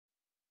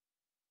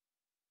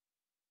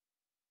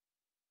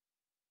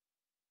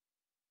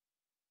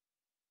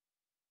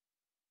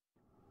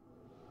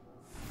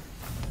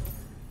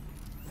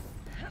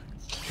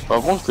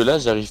Par contre que là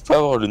j'arrive pas à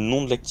avoir le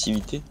nom de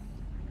l'activité.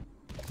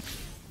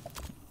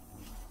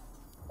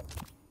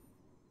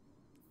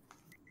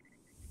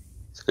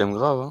 C'est quand même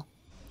grave hein.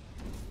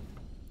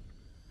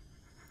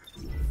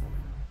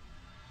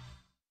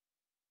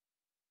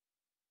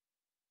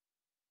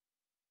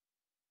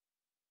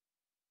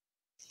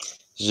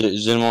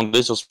 J'ai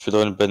demandé sur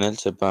Speedrun Panel,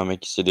 c'est pas un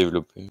mec qui s'est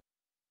développé.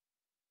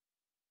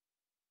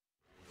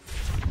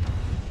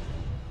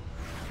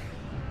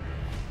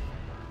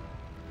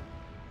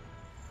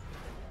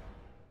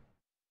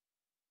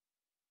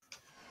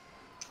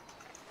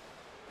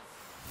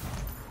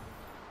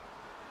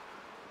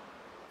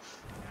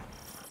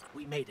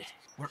 We made it.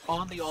 We're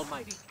on the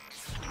Almighty.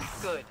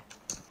 Good.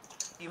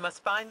 You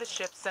must find the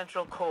ship's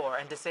central core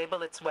and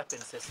disable its weapon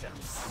system.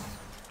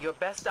 Your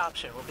best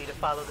option will be to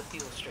follow the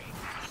fuel stream.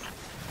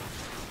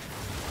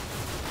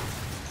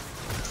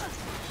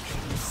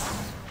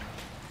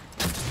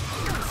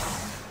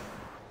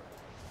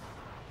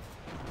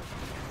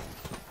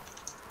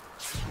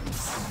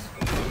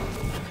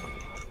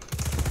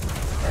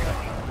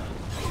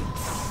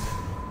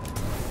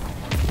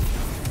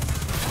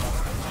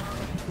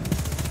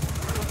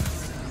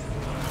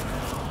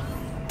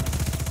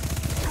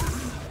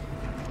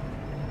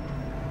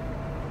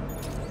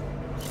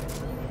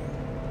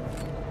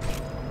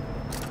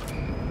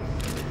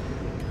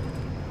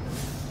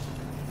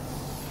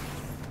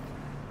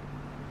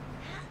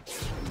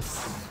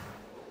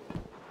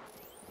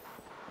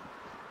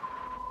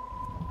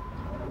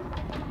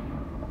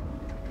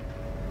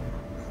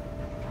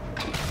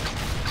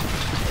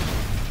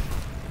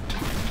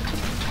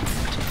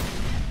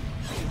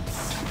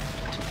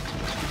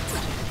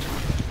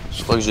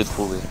 Je crois que j'ai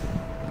trouvé.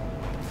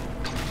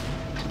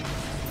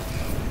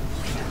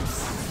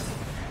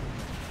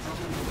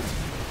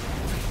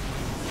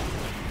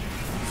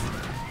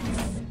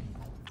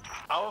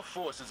 Our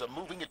forces are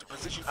moving into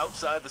position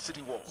outside the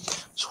city wall.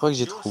 Je crois que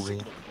j'ai trouvé.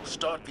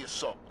 Start the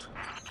assault.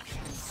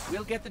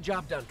 We'll get the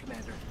job done,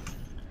 Commander.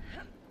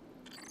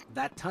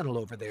 That tunnel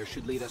over there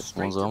should lead us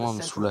straight On to vraiment the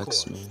me central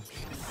soulaxe, core. mais...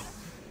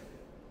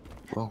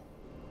 Bon.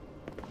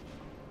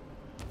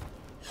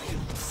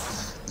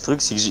 Le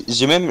truc c'est que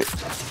j'ai même...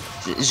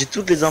 J'ai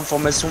toutes les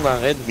informations d'un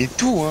raid, mais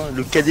tout hein,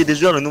 le KD des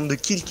joueurs, le nombre de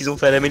kills qu'ils ont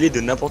fait à la mêlée de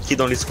n'importe qui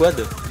dans les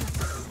squads.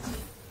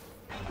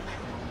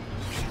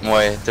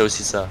 Ouais, t'as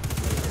aussi ça.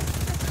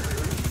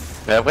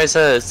 Mais après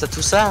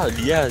tout ça,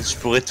 l'IA, je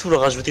pourrais tout le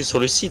rajouter sur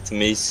le site,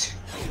 mais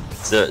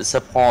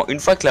ça prend, une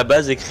fois que la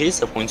base est créée,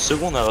 ça prend une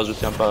seconde à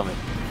rajouter un paramètre.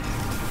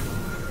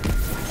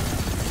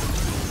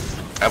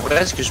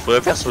 Après, ce que je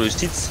pourrais faire sur le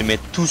site, c'est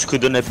mettre tout ce que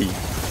donne l'API.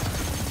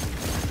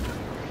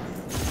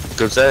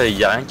 Comme ça, il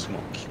n'y a rien qui manque.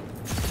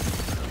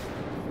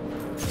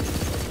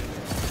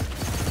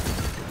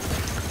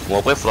 Bon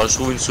après il faudra que je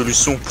trouve une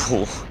solution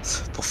pour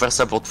faire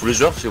ça pour tous les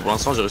joueurs, parce que pour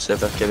l'instant j'ai réussi à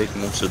faire qu'avec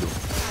mon pseudo.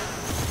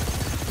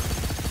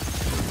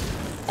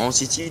 En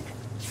city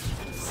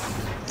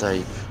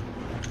type.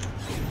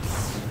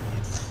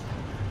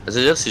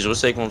 C'est-à-dire si je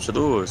réussis avec mon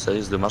pseudo, ça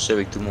risque de marcher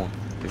avec tout le monde.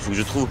 Il faut que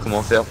je trouve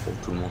comment faire pour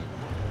tout le monde.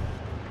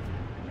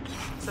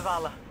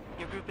 Zavala,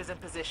 your group is in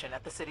position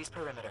at the city's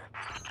perimeter.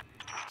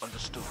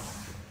 Understood.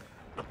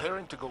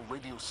 Preparing to go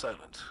radio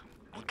silent.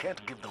 We can't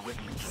give the Red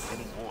Legion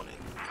any warning.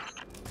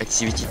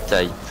 Activity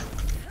type.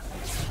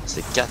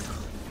 C'est 4.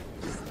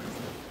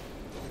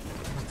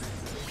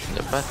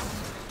 Y'a pas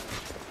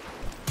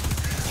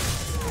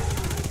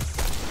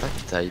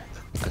de type.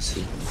 Ah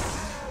si.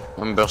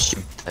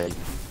 Membership type.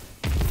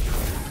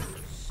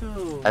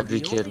 So,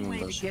 Appliquer the le only way to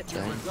membership get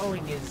where type. we're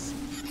going is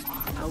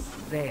out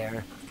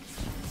there.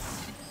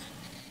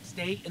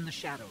 Stay in the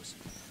shadows.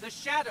 The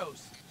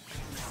shadows!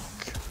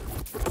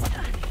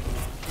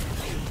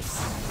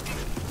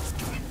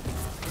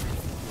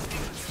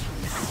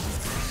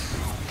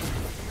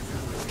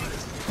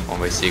 On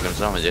va essayer comme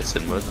ça, on va dire que c'est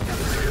le mode.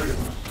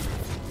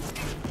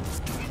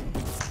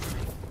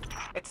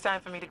 It's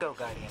time for me to go,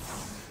 Guardian.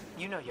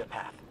 You know your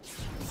path.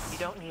 You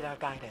don't need our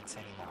guidance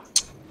anymore.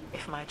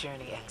 If my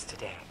journey ends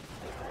today,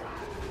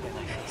 then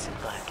I face it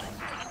gladly.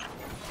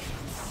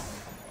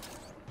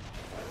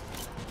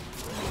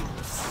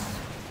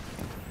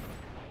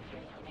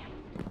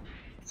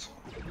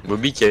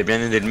 Bobby qui avait bien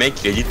aidé le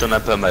mec, il a dit t'en as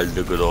pas mal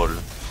de godroll.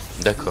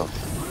 D'accord.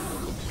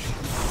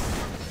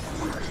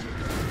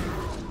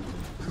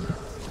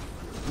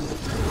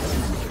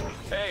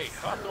 Hey,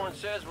 Hawthorne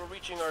says we're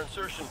reaching our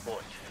insertion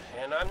point,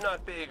 and I'm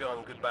not big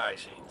on goodbye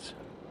scenes.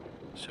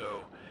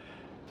 So,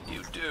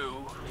 you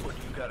do what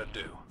you gotta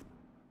do.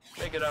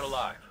 Make it out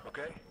alive,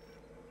 okay?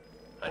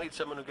 I need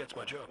someone who gets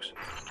my jokes.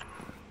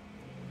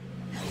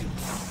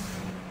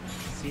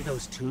 See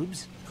those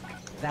tubes?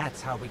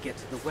 That's how we get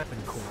to the weapon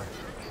core.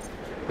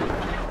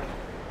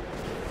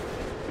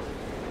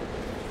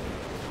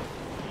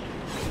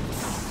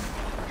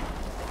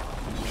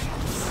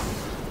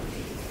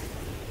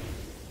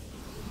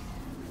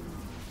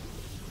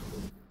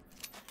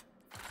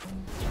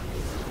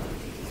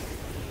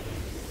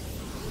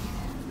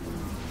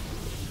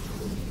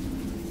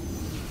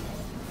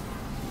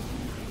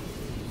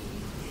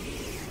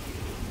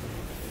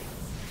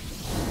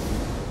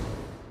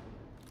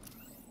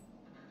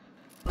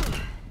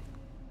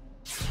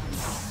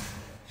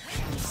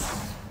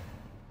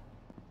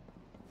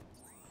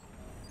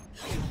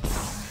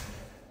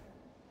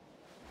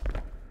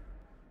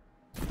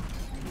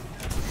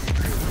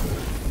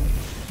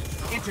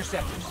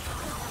 interceptors.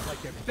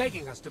 Like they're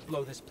begging us to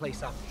blow this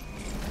place up.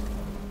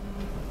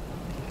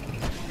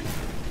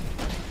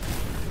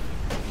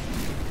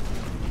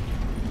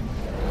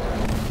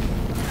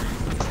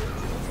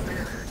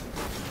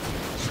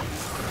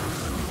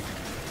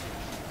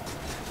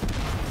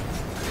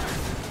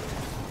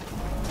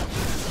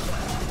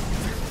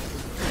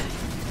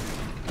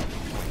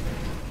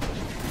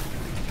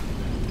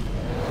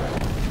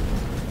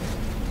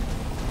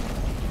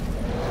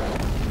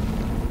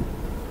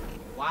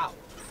 Wow.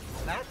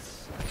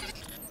 That's...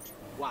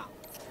 wow.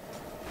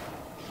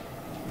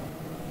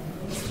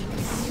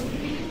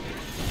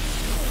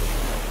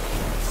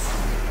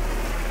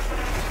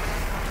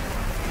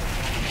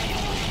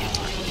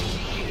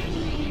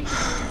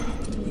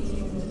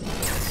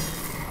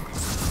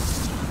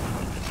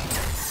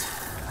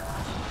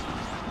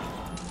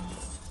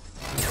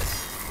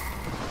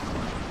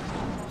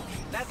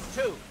 That's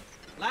two.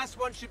 Last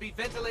one should be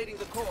ventilating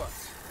the core.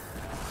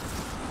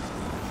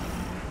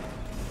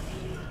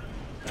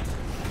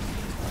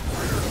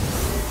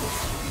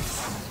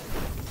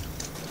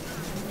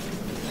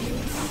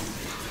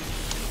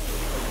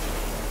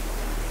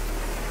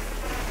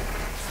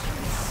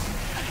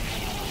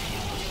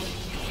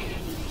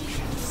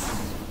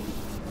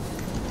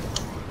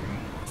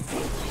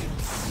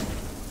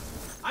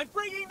 I'm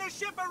bringing the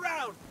ship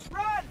around!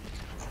 Run!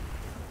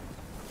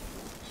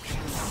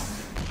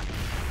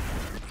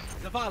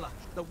 Zavala,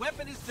 the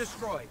weapon is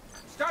destroyed.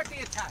 Start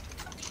the attack.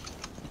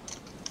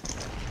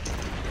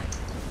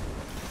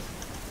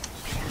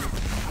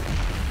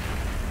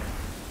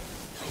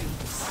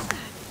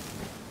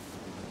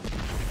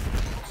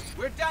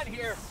 We're done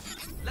here.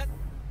 Let...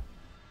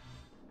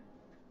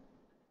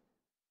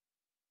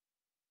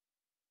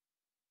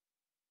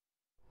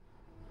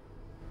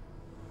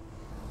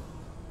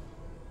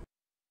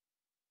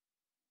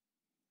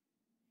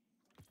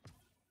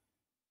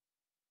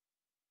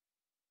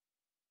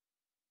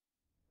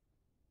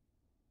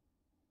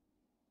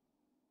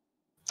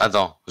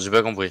 Attends, j'ai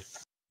pas compris.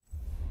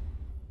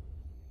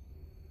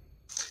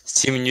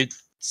 6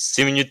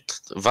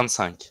 minutes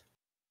 25.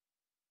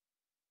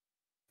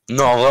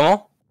 Non,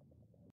 vraiment?